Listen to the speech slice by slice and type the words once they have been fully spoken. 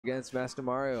against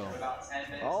Mastamario.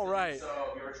 All right.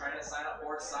 So you were trying to sign up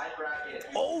for side bracket.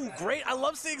 Oh, great. I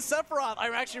love seeing Sephiroth.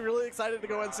 I'm actually really excited to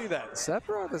go and see that.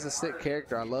 Sephiroth is a sick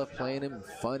character. I love playing him.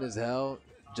 Fun as hell.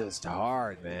 Just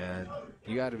hard, man.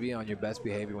 You got to be on your best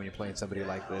behavior when you're playing somebody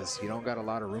like this. You don't got a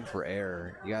lot of room for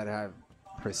error. You got to have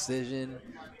precision,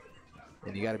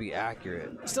 and you got to be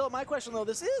accurate. Still, my question, though,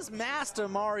 this is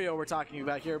Mastamario we're talking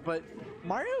about here, but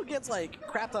Mario gets, like,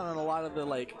 crapped on a lot of the,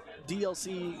 like,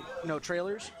 DLC,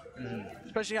 trailers.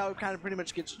 Especially how it kind of pretty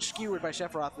much gets skewered by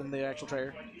Sephiroth in the actual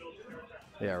trailer.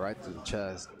 Yeah, right through the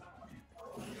chest.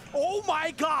 Oh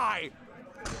my god!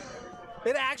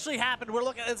 It actually happened. We're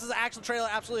looking. This is an actual trailer.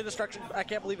 Absolutely destruction. I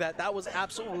can't believe that. That was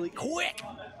absolutely quick.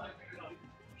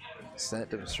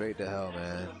 Sent him straight to hell,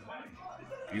 man.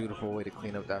 Beautiful way to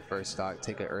clean up that first stock.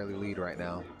 Take an early lead right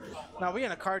now. Now we're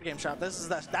in a card game shop. That's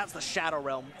the Shadow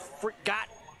Realm. God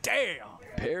damn.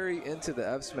 Parry into the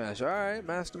F smash. All right,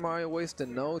 Mastamario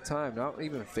wasting no time. Not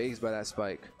even phased by that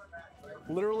spike.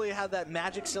 Literally had that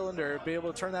magic cylinder, be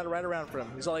able to turn that right around for him.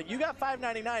 He's like, you got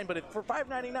 $5.99, but for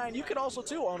 $5.99, you could also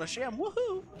too own a sham.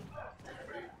 Woohoo!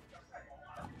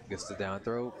 Gets the down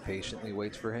throw. Patiently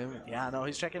waits for him. Yeah, no,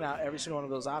 he's checking out every single one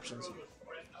of those options.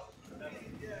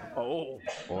 Oh.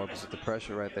 Orbs with the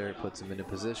pressure right there. Puts him into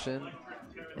position.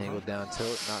 Angle down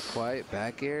tilt. Not quite.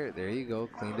 Back air. There you go.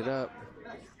 Cleaned it up.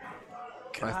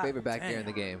 My favorite back air in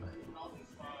the game.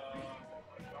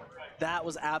 That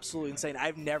was absolutely insane.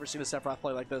 I've never seen a Sephiroth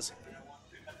play like this.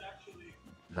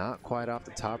 Not quite off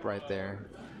the top there.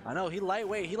 I know, he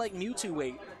lightweight. He like Mewtwo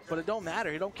weight, but it don't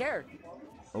matter. He don't care.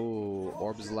 Oh,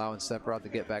 Orbs allowing Sephiroth to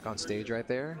get back on stage right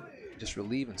there. Just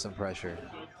relieving some pressure.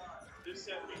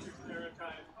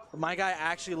 My guy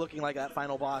actually looking like that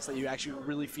final boss that you actually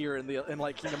really fear in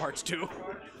like Kingdom Hearts 2.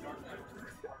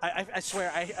 I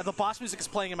swear, the boss music is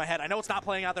playing in my head. I know it's not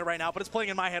playing out there right now, but it's playing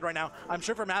in my head right now. I'm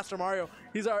sure for Mastamario,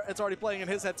 it's already playing in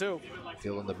his head too.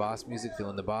 Feeling the boss music,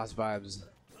 feeling the boss vibes.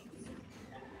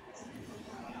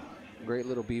 Great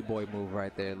little b-boy move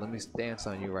right there. Let me dance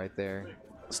on you right there.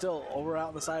 Still over out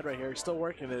on the side right here. He's still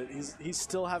working it. He's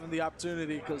still having the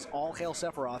opportunity because all hail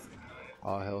Sephiroth.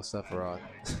 All hail Sephiroth.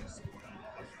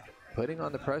 Putting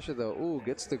on the pressure though. Ooh,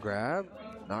 gets the grab.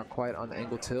 Not quite on the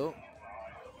angle tilt.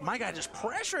 My guy just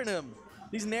pressuring him.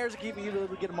 These nairs are keeping you able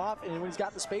to get him off, and when he's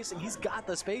got the spacing, he's got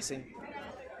the spacing.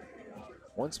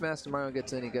 Once Mastamario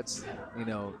gets in, he gets,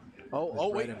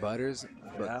 bread and butters.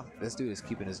 But yeah. This dude is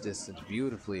keeping his distance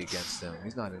beautifully against him.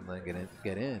 He's not even letting him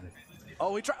get in.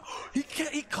 Oh, he tried.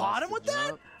 He caught him with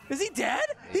that? Is he dead?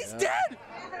 Yeah. He's dead.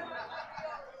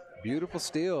 Beautiful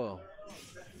steal.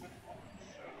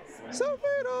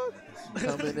 Sephiroth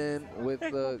coming in with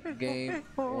the game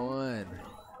one.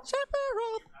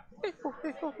 Sephiroth.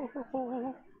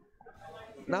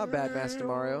 Not bad,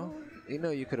 Mastamario. You know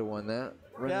you could have won that.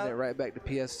 Running it right back to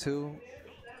PS2.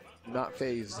 Not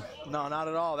phased. No, not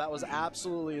at all. That was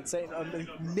absolutely insane.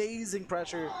 Amazing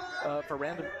pressure for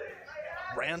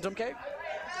RandumMNK.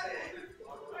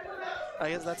 I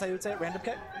guess that's how you would say it,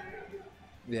 RandumMNK?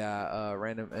 Yeah,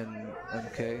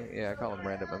 RandumMNK. Yeah, I call him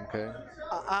RandumMNK.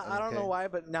 I don't know why,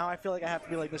 but now I feel like I have to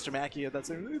be like Mr. Mackey. That's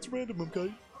it's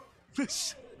RandumMNK.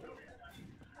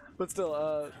 But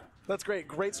still, that's great.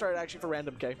 Great start actually for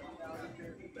RandumMNK.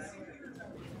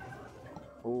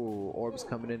 Ooh, Orb's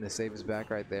coming in to save his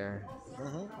back right there.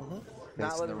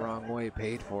 Facing the wrong way,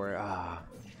 paid for it. Ah.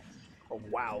 Oh,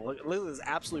 wow, look at this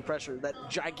absolute pressure. That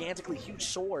gigantically huge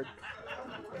sword.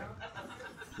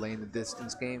 Playing the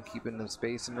distance game, keeping the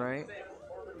spacing right.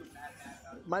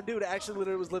 My dude actually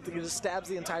literally was lifting and just stabs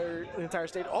the entire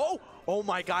stage. Oh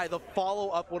my god, the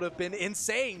follow-up would have been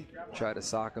insane. Tried to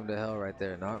sock him to hell right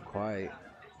there. Not quite.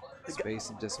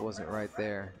 Spacing just wasn't right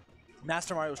there.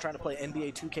 Mastamario was trying to play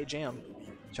NBA 2K Jam.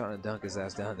 Trying to dunk his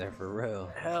ass down there for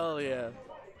real. Hell yeah.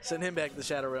 Send him back to the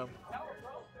Shadow Realm.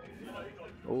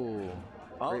 Ooh,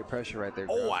 great pressure right there.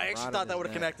 Oh, I actually thought that would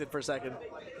have connected for a second.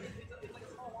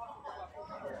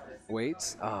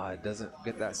 Waits. It doesn't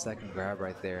get that second grab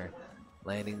right there.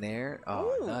 Landing there.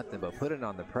 Oh, ooh. Nothing but putting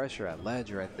on the pressure at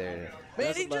ledge right there.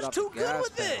 Man, he's just too good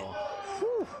with it.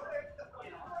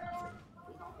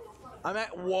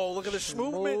 Whoa, look at this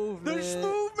movement. This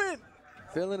movement.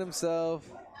 Feeling himself.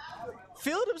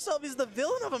 Feeling himself. He's the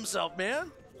villain of himself,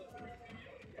 man.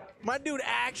 My dude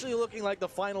actually looking like the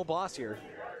final boss here.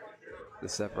 The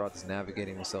Sephiroth is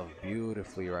navigating himself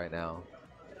beautifully right now.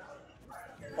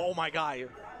 Oh my god.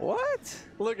 What?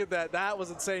 Look at that. That was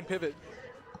insane pivot.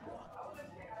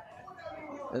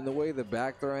 And the way the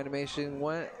back throw animation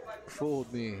went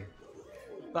fooled me.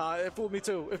 It fooled me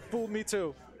too. It fooled me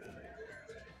too.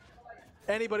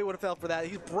 Anybody would have fell for that.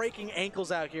 He's breaking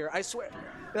ankles out here. I swear.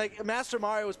 Like,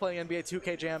 Mastamario was playing NBA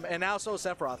 2K Jam, and now so is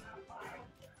Sephiroth.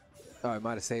 Oh, I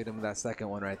might have saved him with that second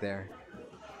one right there.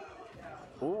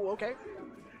 Ooh, okay.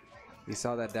 He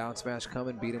saw that down smash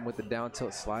coming, beat him with the down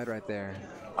tilt slide right there.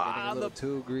 Getting a little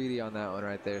too greedy on that one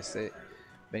right there,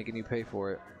 making you pay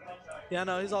for it. Yeah,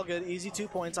 no, he's all good. Easy 2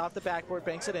 points off the backboard,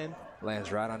 banks it in.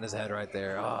 Lands right on his head right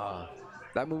there. Ah,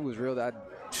 that move was real. That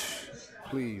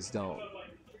please don't.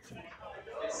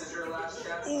 This is your last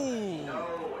chance. Ooh.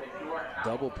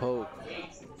 Double poke,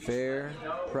 fair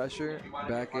pressure,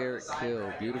 back air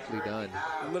kill. Beautifully done.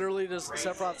 Literally, just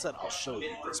Sephiroth said, "I'll show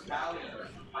you this,"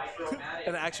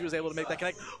 and actually was able to make that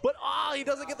connect. But he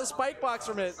doesn't get the spike box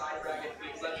from it.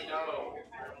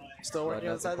 Still working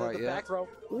outside of the back row.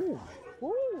 Ooh.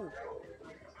 Ooh.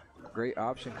 Great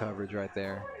option coverage right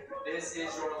there. This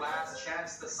is your last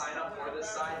chance to sign up for the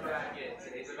side bracket.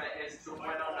 Today's event is 2.0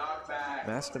 knockback.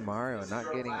 Mastamario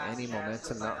not getting any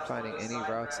momentum, not finding any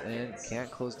routes in,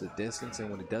 can't close the distance, and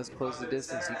when he does close the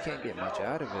distance, he can't get much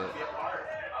out of it.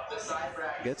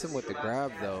 Gets him with the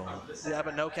grab though. Yeah,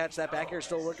 but no catch. That back air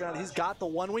still working on it. He's got the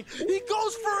one wing. He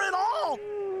goes for it all!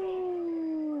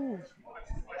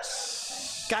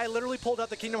 Guy literally pulled out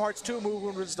the Kingdom Hearts 2 move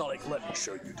and was just like, "Let me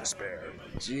show you despair."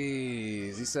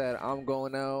 Jeez, he said, "I'm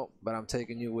going out, but I'm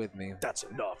taking you with me." That's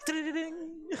enough.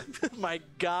 My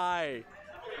guy.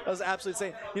 That was absolutely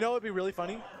insane. You know what would be really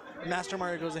funny?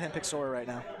 Mastamario goes ahead and picks Sora right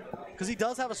now. Because he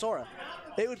does have a Sora.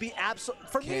 It would be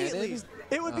for me at least,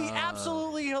 it would be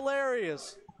absolutely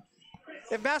hilarious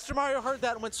if Mastamario heard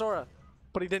that and went Sora.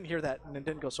 But he didn't hear that and it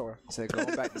didn't go Sora. Say,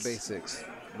 going back to basics.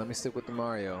 Let me stick with the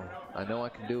Mario. I know I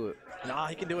can do it. Nah,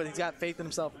 he can do it. He's got faith in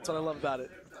himself. That's what I love about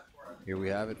it. Here we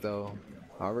have it, though.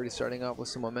 Already starting off with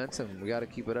some momentum. We got to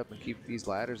keep it up and keep these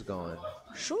ladders going.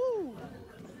 Shoo!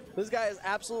 This guy is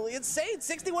absolutely insane.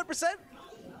 61%.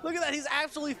 Look at that. He's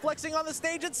absolutely flexing on the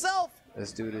stage itself.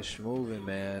 This dude is schmoving,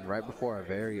 man. Right before our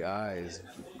very eyes.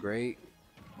 Great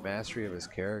mastery of his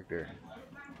character.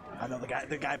 I know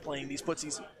the guy playing these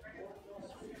footsies.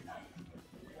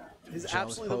 He's Jumps,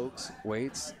 absolutely pokes,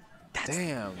 waits.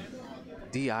 Damn.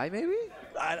 DI maybe?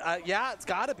 Yeah, it's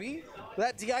gotta be.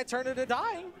 That DI turned into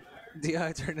dying.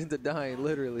 DI turned into dying,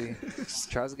 literally.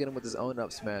 Tries to get him with his own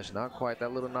up smash. Not quite.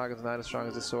 That little noggin's not as strong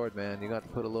as his sword, man. You got to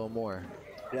put a little more.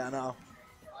 Yeah, I know.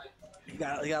 You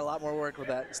got a lot more work with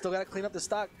that. Still got to clean up the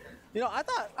stock. You know, I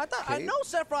know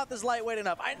Sephiroth is lightweight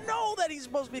enough. I know that he's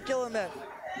supposed to be killing that.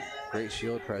 Great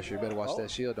shield pressure. You better watch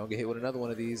that shield. Don't get hit with another one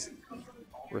of these.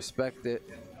 Respect it.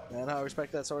 Yeah, no, I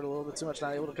respect that sword a little bit too much.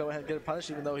 Not able to go ahead and get it punished,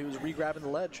 even though he was re-grabbing the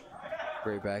ledge.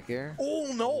 Great back air.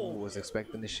 Oh, no. Was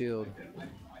expecting the shield.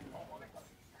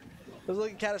 It was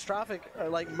looking catastrophic.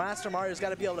 Like, Mastamario's got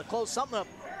to be able to close something up.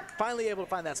 Finally able to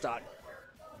find that stock.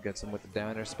 Gets him with the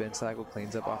downer, spin cycle,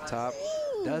 cleans up off top.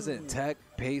 Doesn't tech,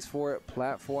 pays for it,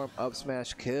 platform, up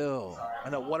smash, kill. I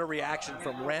know, what a reaction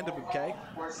from RandumMNK.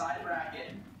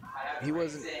 He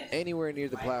wasn't anywhere near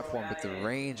the platform, but the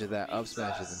range of that up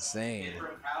smash is insane.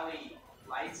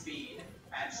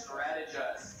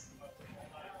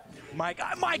 My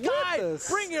guy,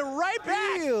 bring it right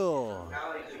back.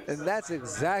 And that's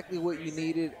exactly what you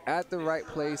needed at the right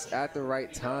place, at the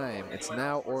right time. It's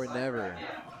now or never.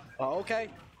 Oh, okay.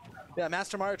 Yeah,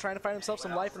 Mastamario trying to find himself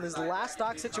some life in his last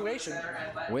stock situation.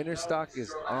 Winner stock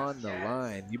is on the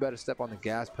line. You better step on the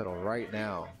gas pedal right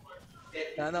now.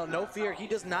 No fear. He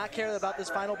does not care about this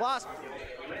final boss.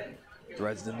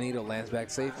 Threads the needle, lands back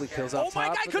safely, kills off top. Oh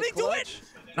my God, could he do it?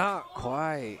 Not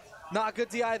quite. Not good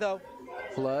DI though.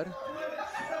 Flood.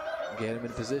 Get him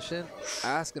in position.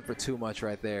 Asking for too much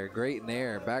right there. Great in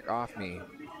air. Back off me.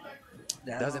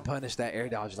 Doesn't punish that air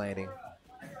dodge landing.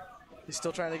 He's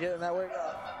still trying to get in that way.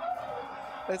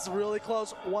 It's really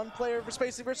close. One player for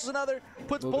Spacey versus another.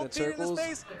 Puts both feet in his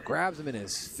face. Grabs him in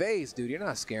his face, dude. You're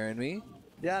not scaring me.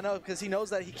 Yeah, no, because he knows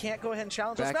that he can't go ahead and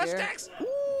challenge those smash attacks.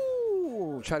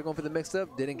 Ooh, tried to go for the mix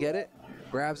up, didn't get it.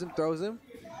 Grabs him, throws him.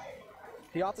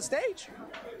 He off the stage.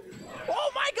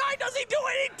 Oh my God, does he do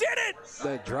it? He did it!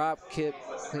 The drop kick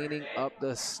cleaning up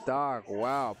the stock.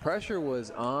 Wow, pressure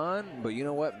was on, but you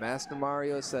know what?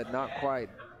 Mastamario said not quite.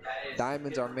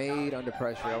 Diamonds are made under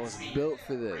pressure. I was built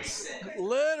for this.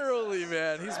 Literally,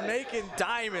 man, he's making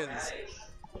diamonds.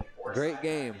 Great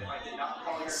game.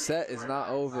 Set is not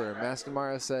over.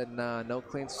 Mastamario said, nah, no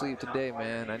clean sweep today,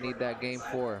 man. I need that game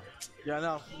 4. Yeah, I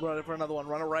know. Run it for another one.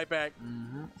 Run it right back.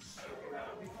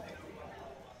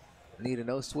 Need a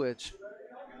no switch.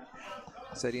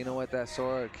 Said, you know what, that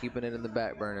Sora, keeping it in the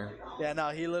back burner. Yeah, no,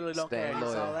 he literally don't care.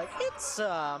 He's all like, it's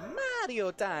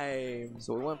Mario time.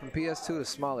 So we went from PS2 to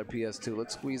smaller PS2.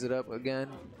 Let's squeeze it up again,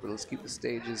 but let's keep the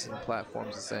stages and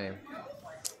platforms the same.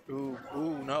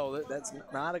 Ooh, no, that's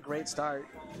not a great start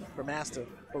for Masta.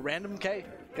 But RandumMNK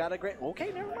got a great.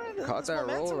 Okay, never mind. Caught that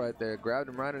roll right there. Grabbed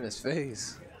him right in his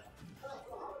face.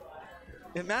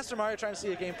 If Mastamario trying to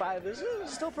see a game 5 is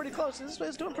still pretty close. This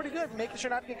is doing pretty good, making sure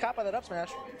not to get caught by that up smash.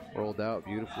 Rolled out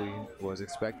beautifully. Was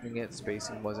expecting it.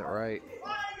 Spacing wasn't right.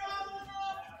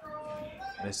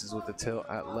 Misses with the tilt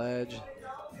at ledge.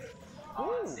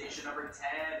 Station number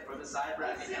 10 for the side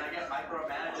bracket. Can I get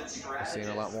micromanaging strategist? We're seeing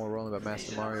a lot more rolling by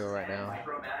Mastamario right now.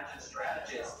 Micromanaging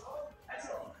strategist.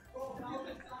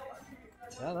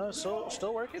 I don't know,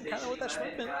 still working, kind of with that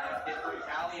Schmittman.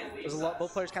 There's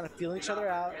both players kind of feeling each other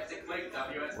out.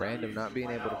 Random not being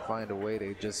able to find a way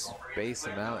to just space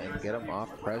him out and get him off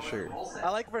pressure. I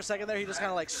like for a second there, he just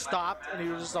kind of like stopped and he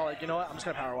was just all like, you know what, I'm just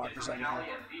gonna power walk for a second.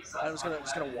 I'm just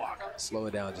gonna walk. Slow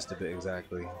it down just a bit,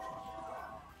 exactly.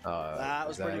 That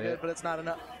was pretty good, but it's not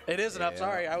enough. It is enough.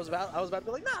 Sorry, I was about to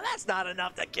be like, no, that's not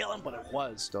enough to kill him, but it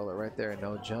was. Stole it right there,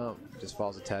 no jump. Just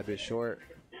falls a tad bit short.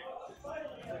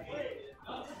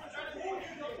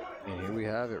 And here we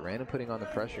have it. Random putting on the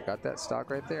pressure. Got that stock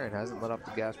right there and hasn't let off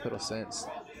the gas pedal since.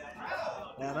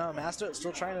 Yeah, no, Master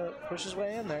still trying to push his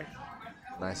way in there.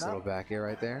 Nice little back air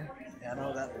right there. Yeah,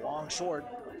 no, that long short.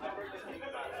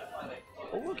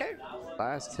 Oh, okay.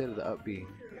 Last hit of the up B.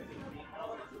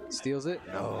 Steals it?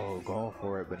 No, going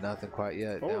for it, but nothing quite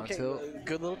yet. Down tilt.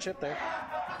 Good little chip there.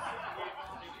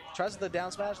 Tries the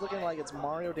down smash, looking like it's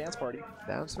Mario Dance Party.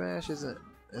 Down smash isn't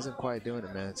quite doing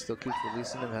it, man. It still keeps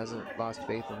releasing him. Hasn't lost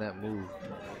faith in that move.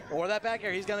 Or that back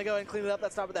air. He's gonna go ahead and clean it up.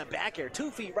 Let's stop with that back air.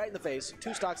 2 feet right in the face.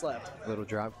 2 stocks left. Little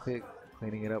drop kick,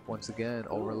 cleaning it up once again.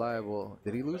 Oh, reliable.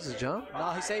 Did he lose his jump?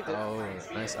 No, he saved it. Oh,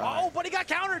 nice. Oh, but he got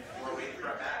countered.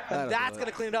 And that's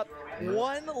gonna clean it up.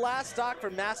 One last stock for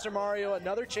Mastamario.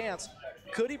 Another chance.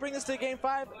 Could he bring this to game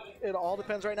 5? It all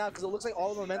depends right now because it looks like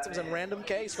all the momentum's in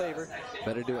RandumMNK's favor.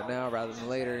 Better do it now rather than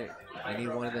later. I need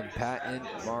one of them patent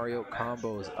Mario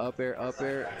combos. Up air, up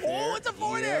air. Oh, it's a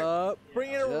forward air.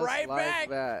 Bringing it right back.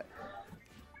 That.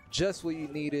 Just what you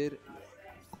needed.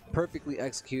 Perfectly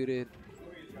executed.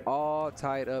 All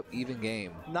tied up, even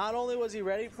game. Not only was he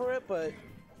ready for it, but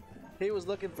he was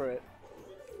looking for it.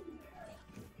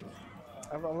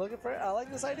 I'm looking for it. I like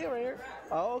this idea right here.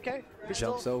 Oh, okay.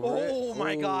 Jumps over it. Oh,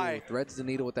 my God. Threads the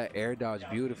needle with that air dodge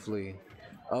beautifully.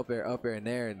 Up air in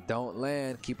there, and don't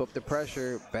land. Keep up the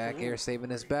pressure. Back air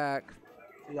saving his back.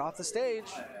 He off the stage.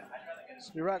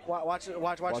 You're right. Watch out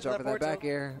for that back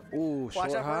air. Ooh,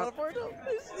 short hop.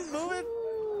 He's moving.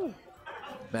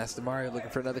 Mastamario looking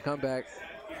for another comeback.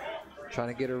 Trying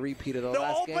to get a repeat of the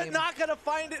last game. No, but not going to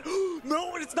find it.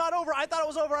 No, it's not over. I thought it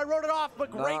was over. I wrote it off,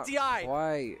 but great DI.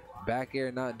 Quite. Back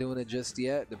air not doing it just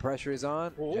yet. The pressure is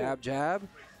on. Ooh. Jab, jab.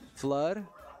 Flood.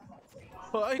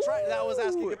 Well, he tried. That was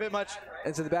asking a bit much.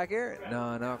 Into the back air?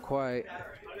 No, not quite.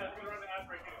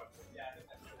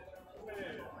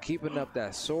 Keeping up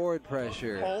that sword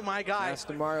pressure. Oh, my God.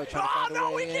 Mastamario trying to find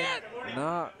a way in. Can't.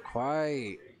 Not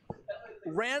quite.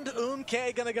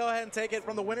 RandumMNK going to go ahead and take it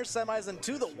from the winner semis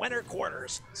into the winner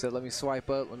quarters. So let me swipe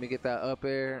up. Let me get that up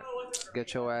air.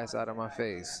 Get your ass out of my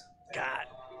face. God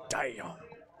damn.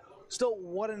 Still,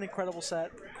 what an incredible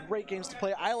set. Great games to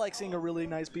play. I like seeing a really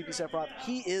nice BP Sephiroth.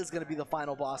 He is going to be the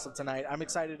final boss of tonight. I'm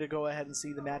excited to go ahead and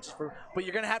see the matches, but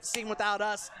you're going to have to see him without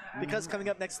us because coming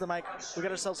up next to the mic, we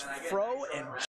got ourselves Fro and